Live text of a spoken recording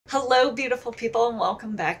Hello beautiful people and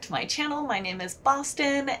welcome back to my channel. My name is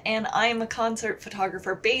Boston and I'm a concert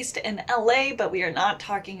photographer based in LA, but we are not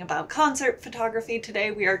talking about concert photography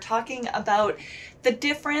today. We are talking about the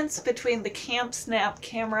difference between the Camp Snap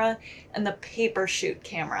camera and the paper shoot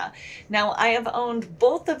camera. Now I have owned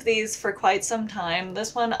both of these for quite some time.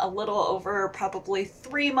 This one a little over probably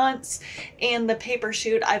 3 months, and the paper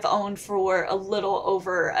shoot I've owned for a little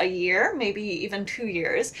over a year, maybe even 2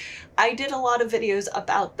 years. I did a lot of videos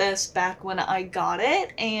about this back when I got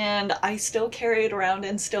it, and I still carry it around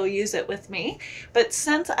and still use it with me. But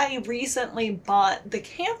since I recently bought the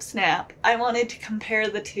Camp Snap, I wanted to compare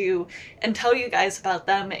the two and tell you guys about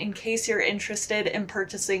them in case you're interested in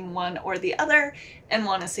purchasing one or the other and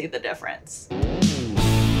want to see the difference.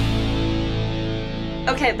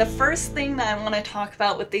 Okay, the first thing that I want to talk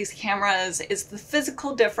about with these cameras is the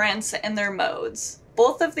physical difference in their modes.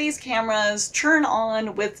 Both of these cameras turn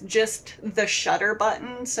on with just the shutter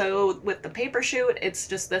button. So with the paper shoot, it's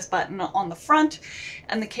just this button on the front,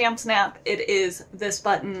 and the Camp Snap, it is this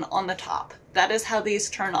button on the top. That is how these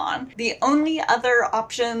turn on. The only other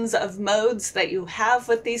options of modes that you have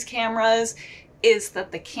with these cameras is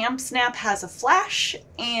that the Camp Snap has a flash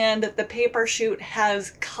and the paper shoot has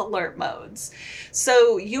color modes.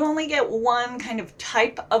 So you only get one kind of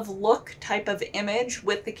type of look, type of image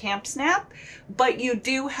with the Camp Snap, but you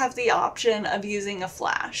do have the option of using a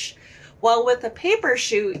flash. While with the paper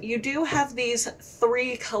shoot, you do have these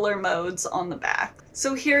 3 color modes on the back.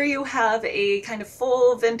 So here you have a kind of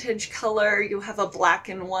full vintage color, you have a black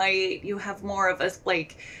and white, you have more of a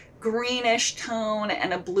like greenish tone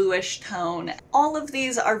and a bluish tone. All of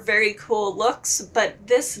these are very cool looks, but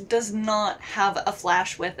this does not have a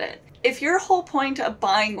flash with it. If your whole point of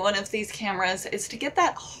buying one of these cameras is to get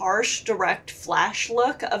that harsh, direct flash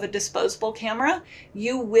look of a disposable camera,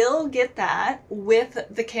 you will get that with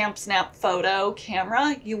the Camp Snap Photo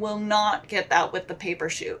camera. You will not get that with the paper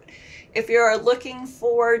shoot. If you're looking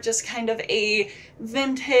for just kind of a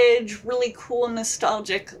vintage, really cool,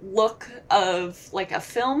 nostalgic look of like a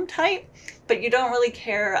film type, but you don't really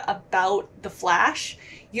care about the flash,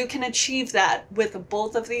 you can achieve that with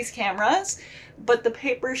both of these cameras, but the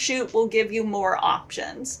paper shoot will give you more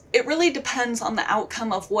options. It really depends on the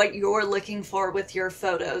outcome of what you're looking for with your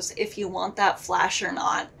photos, if you want that flash or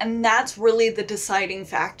not. And that's really the deciding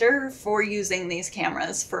factor for using these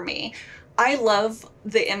cameras for me. I love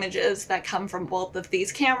the images that come from both of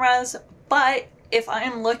these cameras, but if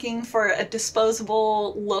I'm looking for a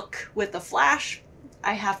disposable look with a flash,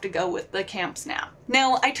 I have to go with the Camp Snap.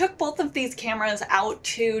 Now, I took both of these cameras out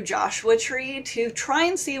to Joshua Tree to try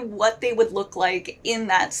and see what they would look like in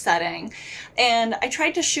that setting. And I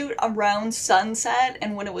tried to shoot around sunset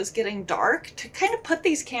and when it was getting dark to kind of put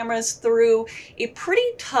these cameras through a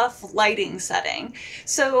pretty tough lighting setting.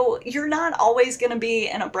 So you're not always going to be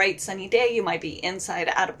in a bright sunny day, you might be inside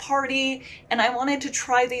at a party, and I wanted to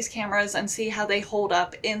try these cameras and see how they hold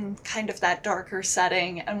up in kind of that darker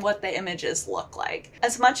setting and what the images look like.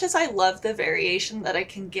 As much as I love the variation that I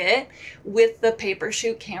can get with the paper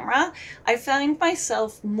shoot camera, I find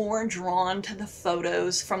myself more drawn to the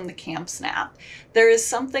photos from the Camp Snap. There is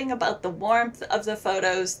something about the warmth of the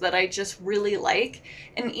photos that I just really like,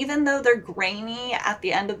 and even though they're grainy at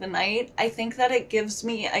the end of the night, I think that it gives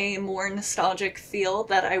me a more nostalgic feel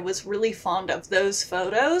that I was really fond of those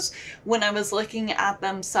photos when I was looking at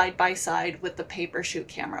them side by side with the paper shoot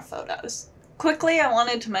camera photos. Quickly, I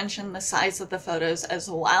wanted to mention the size of the photos as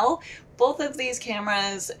well. Both of these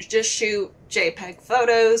cameras just shoot JPEG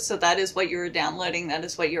photos, so that is what you're downloading, that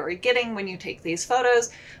is what you're getting when you take these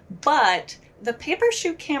photos, but the paper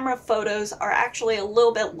shoot camera photos are actually a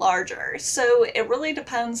little bit larger, so it really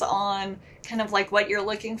depends on kind of like what you're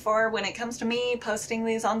looking for. When it comes to me posting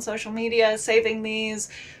these on social media, saving these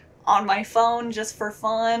on my phone just for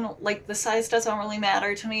fun, like the size doesn't really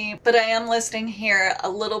matter to me, but I am listing here a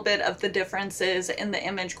little bit of the differences in the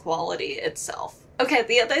image quality itself. Okay,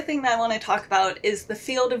 the other thing that I want to talk about is the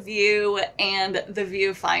field of view and the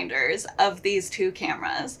viewfinders of these two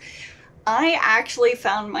cameras. I actually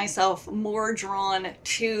found myself more drawn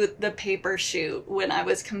to the paper shoot when I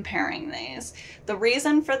was comparing these. The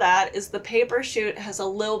reason for that is the paper shoot has a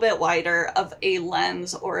little bit wider of a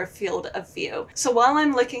lens or a field of view. So while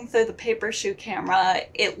I'm looking through the paper shoot camera,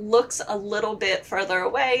 it looks a little bit further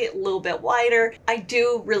away, a little bit wider. I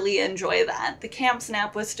do really enjoy that. The Camp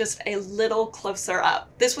Snap was just a little closer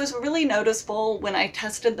up. This was really noticeable when I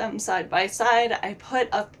tested them side by side. I put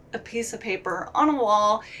up a piece of paper on a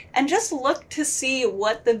wall and just look to see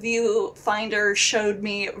what the viewfinder showed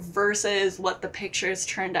me versus what the pictures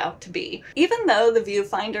turned out to be. Even though the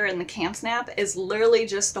viewfinder in the CamSnap is literally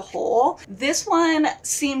just a hole, this one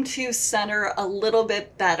seemed to center a little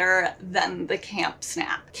bit better than the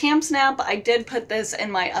CamSnap. CamSnap, I did put this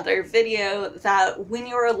in my other video, that when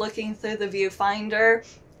you are looking through the viewfinder,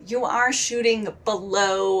 you are shooting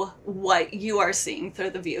below what you are seeing through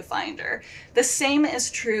the viewfinder. The same is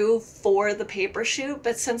true for the paper shoot,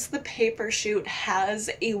 but since the paper shoot has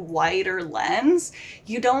a wider lens,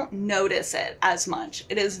 you don't notice it as much.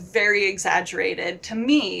 It is very exaggerated to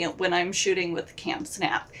me when I'm shooting with the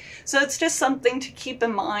CamSnap. So it's just something to keep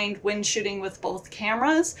in mind when shooting with both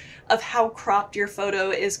cameras of how cropped your photo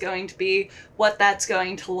is going to be, what that's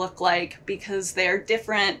going to look like, because they're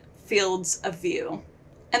different fields of view.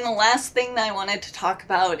 And the last thing that I wanted to talk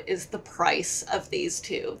about is the price of these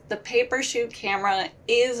two. The paper shoot camera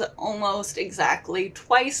is almost exactly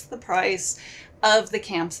twice the price of the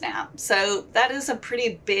CamSnap. So that is a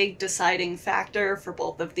pretty big deciding factor for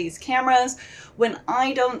both of these cameras when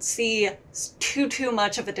I don't see too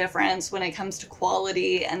much of a difference when it comes to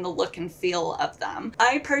quality and the look and feel of them.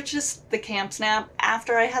 I purchased the CamSnap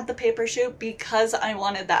after I had the paper shoot because I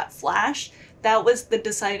wanted that flash. That was the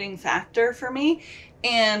deciding factor for me.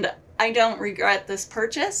 And I don't regret this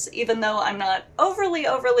purchase, even though I'm not overly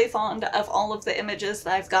fond of all of the images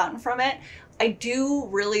that I've gotten from it. I do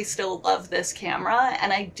really still love this camera,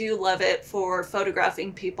 and I do love it for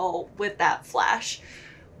photographing people with that flash.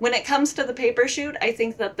 When it comes to the paper shoot, I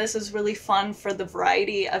think that this is really fun for the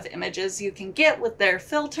variety of images you can get with their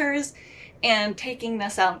filters and taking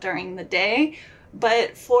this out during the day.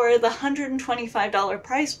 But for the $125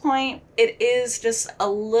 price point, it is just a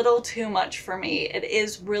little too much for me. It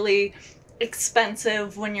is really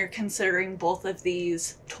expensive when you're considering both of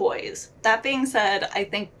these toys. That being said, I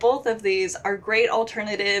think both of these are great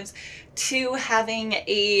alternatives to having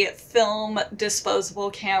a film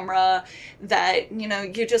disposable camera that, you know,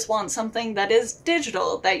 you just want something that is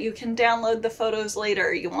digital, that you can download the photos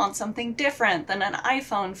later. You want something different than an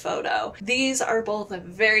iPhone photo. These are both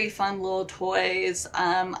very fun little toys.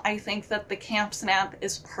 I think that the CamSnap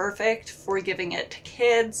is perfect for giving it to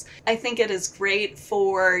kids. I think it is great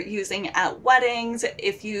for using at weddings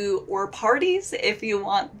or parties if you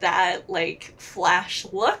want that like flash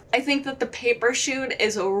look. I think that the paper shoot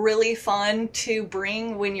is really fun to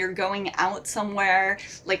bring when you're going out somewhere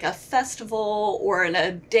like a festival or in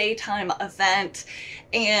a daytime event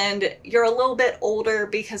and you're a little bit older,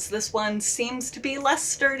 because this one seems to be less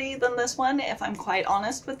sturdy than this one, if I'm quite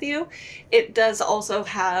honest with you. It does also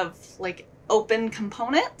have like open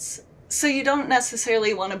components, so you don't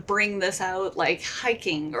necessarily want to bring this out like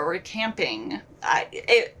hiking or camping.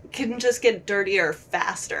 It can just get dirtier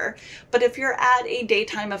faster. But if you're at a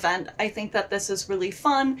daytime event, I think that this is really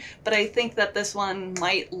fun, but I think that this one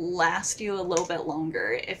might last you a little bit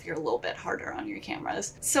longer if you're a little bit harder on your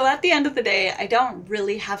cameras. So at the end of the day, I don't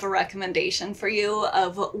really have a recommendation for you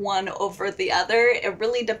of one over the other. It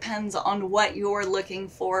really depends on what you're looking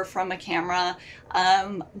for from a camera.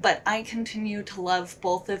 But I continue to love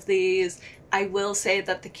both of these. I will say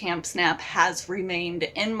that the CamSnap has remained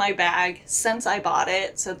in my bag since I bought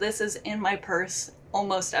it, so this is in my purse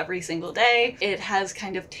almost every single day. It has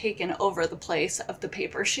kind of taken over the place of the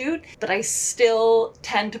paper shoot, but I still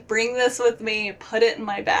tend to bring this with me, put it in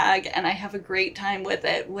my bag, and I have a great time with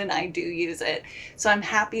it when I do use it. So I'm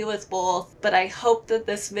happy with both, but I hope that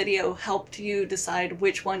this video helped you decide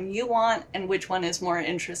which one you want and which one is more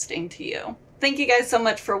interesting to you. Thank you guys so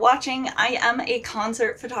much for watching. I am a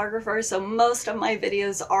concert photographer, so most of my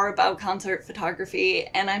videos are about concert photography,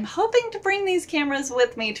 and I'm hoping to bring these cameras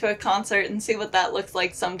with me to a concert and see what that looks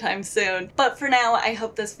like sometime soon. But for now, I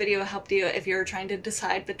hope this video helped you if you're trying to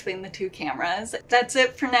decide between the two cameras. That's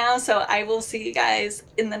it for now, so I will see you guys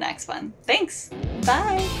in the next one. Thanks!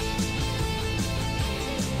 Bye!